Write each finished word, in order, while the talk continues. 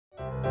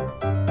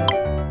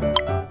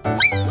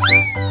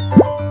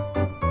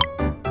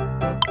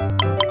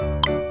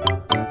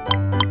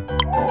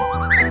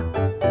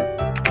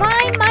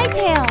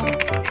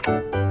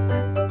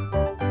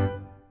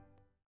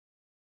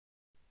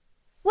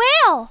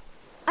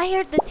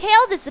heard the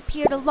tail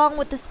disappeared along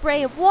with the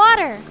spray of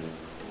water.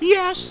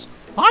 Yes,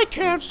 I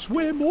can't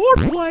swim or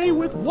play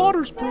with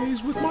water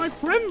sprays with my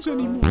friends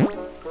anymore.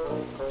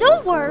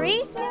 Don't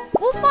worry,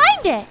 we'll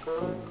find it.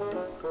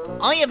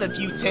 I have a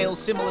few tails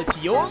similar to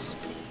yours.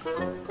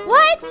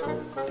 What?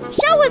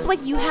 Show us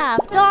what you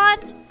have,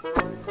 Daunt.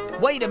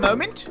 Wait a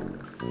moment.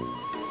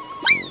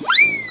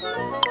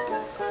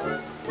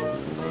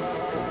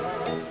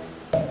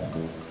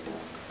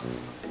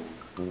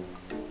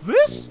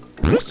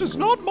 This is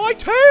not my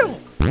tail.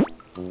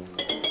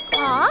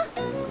 Huh?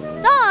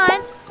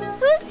 Daunt,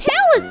 whose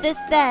tail is this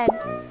then?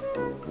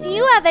 Do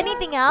you have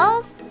anything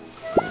else?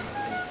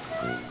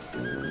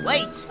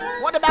 Wait,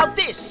 what about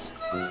this?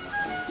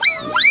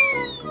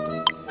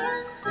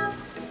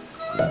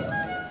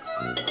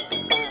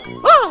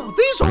 Oh,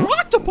 these are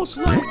octopus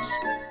legs.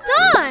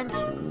 Daunt,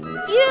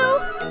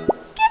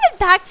 give it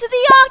back to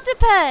the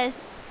octopus.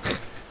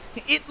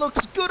 It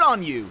looks good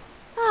on you.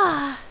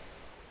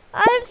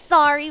 I'm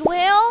sorry,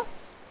 Whale.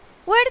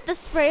 Where did the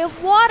spray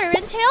of water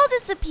and tail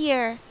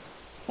disappear?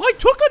 I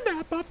took a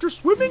nap after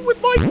swimming with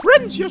my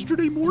friends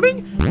yesterday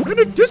morning, and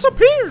it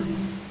disappeared.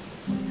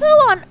 Who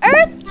on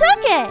earth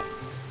took it?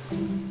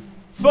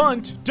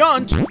 FUNT,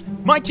 Dunt,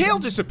 my tail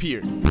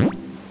disappeared.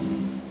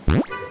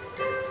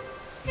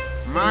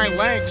 My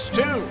legs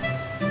too.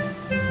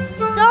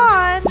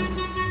 Daunt,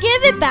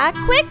 give it back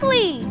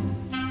quickly.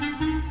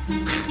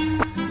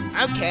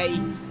 Okay.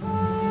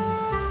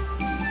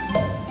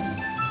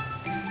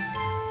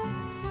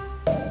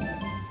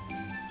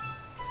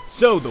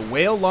 So the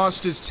whale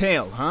lost his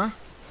tail, huh?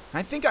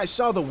 I think I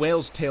saw the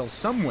whale's tail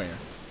somewhere.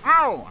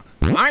 Oh,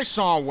 I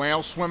saw a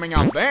whale swimming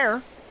out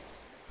there.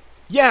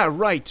 Yeah,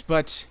 right,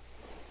 but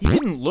he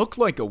didn't look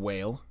like a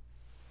whale.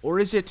 Or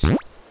is it?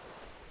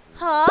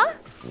 Huh?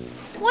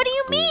 What do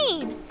you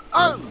mean?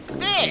 Oh,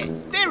 there!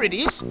 There it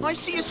is! I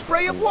see a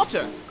spray of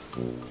water.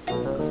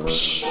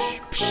 Psh,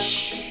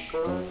 psh.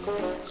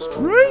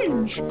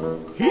 Strange.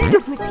 He'd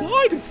have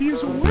replied if he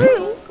is a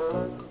whale.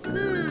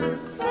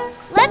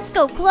 Let's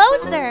go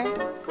closer.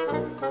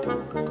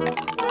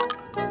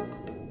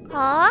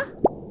 Huh?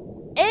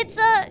 It's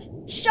a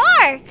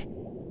shark.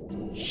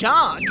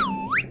 Shark?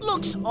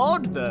 Looks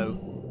odd though.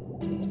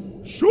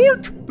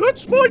 Shark,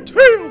 that's my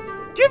tail.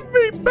 Give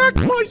me back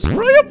my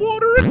spray of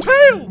water and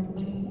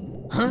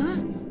tail. Huh?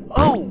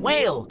 Oh,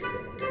 whale.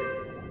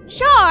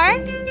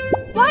 Shark,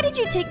 why did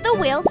you take the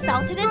whale's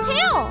fountain and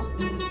tail?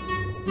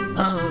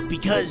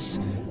 Because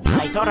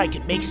I thought I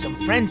could make some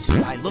friends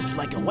if I looked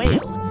like a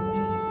whale.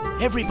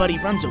 Everybody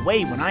runs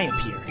away when I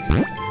appear.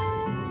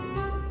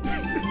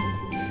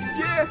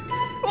 Yeah,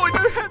 I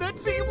know how that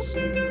feels.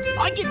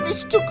 I get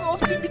mistook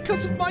often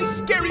because of my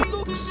scary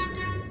looks.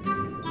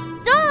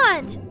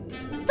 Daunt,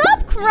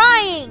 stop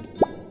crying.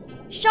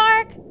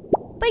 Shark,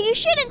 but you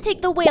shouldn't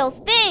take the whale's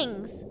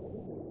things.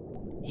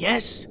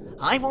 Yes,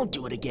 I won't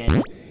do it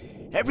again.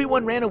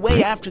 Everyone ran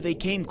away after they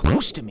came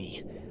close to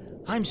me.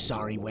 I'm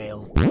sorry,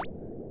 whale.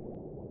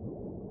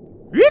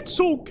 It's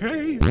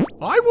okay.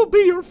 I will be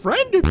your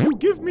friend if you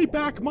give me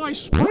back my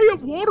spray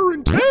of water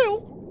and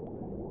tail.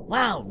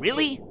 Wow,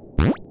 really?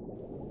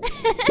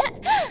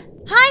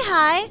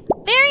 Hi.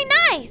 Very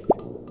nice.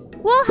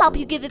 We'll help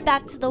you give it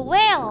back to the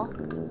whale.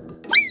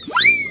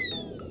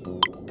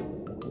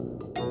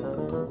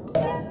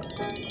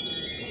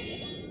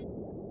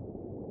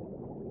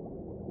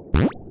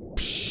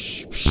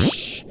 Psh,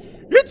 psh.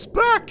 It's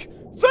back.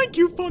 Thank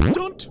you,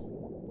 FUNT.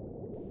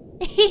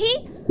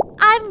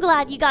 I'm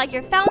glad you got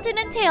your fountain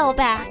and tail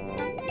back.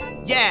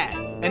 Yeah,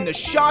 and the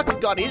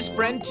shark got his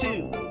friend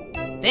too.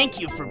 Thank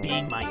you for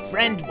being my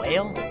friend,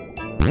 whale.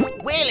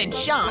 Whale and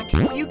shark,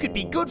 you could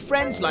be good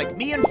friends like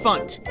me and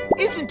FUNT.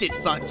 Isn't it,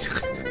 FUNT?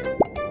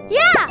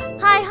 Yeah,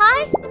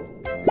 hi.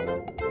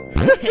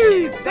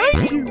 Hey,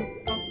 thank you.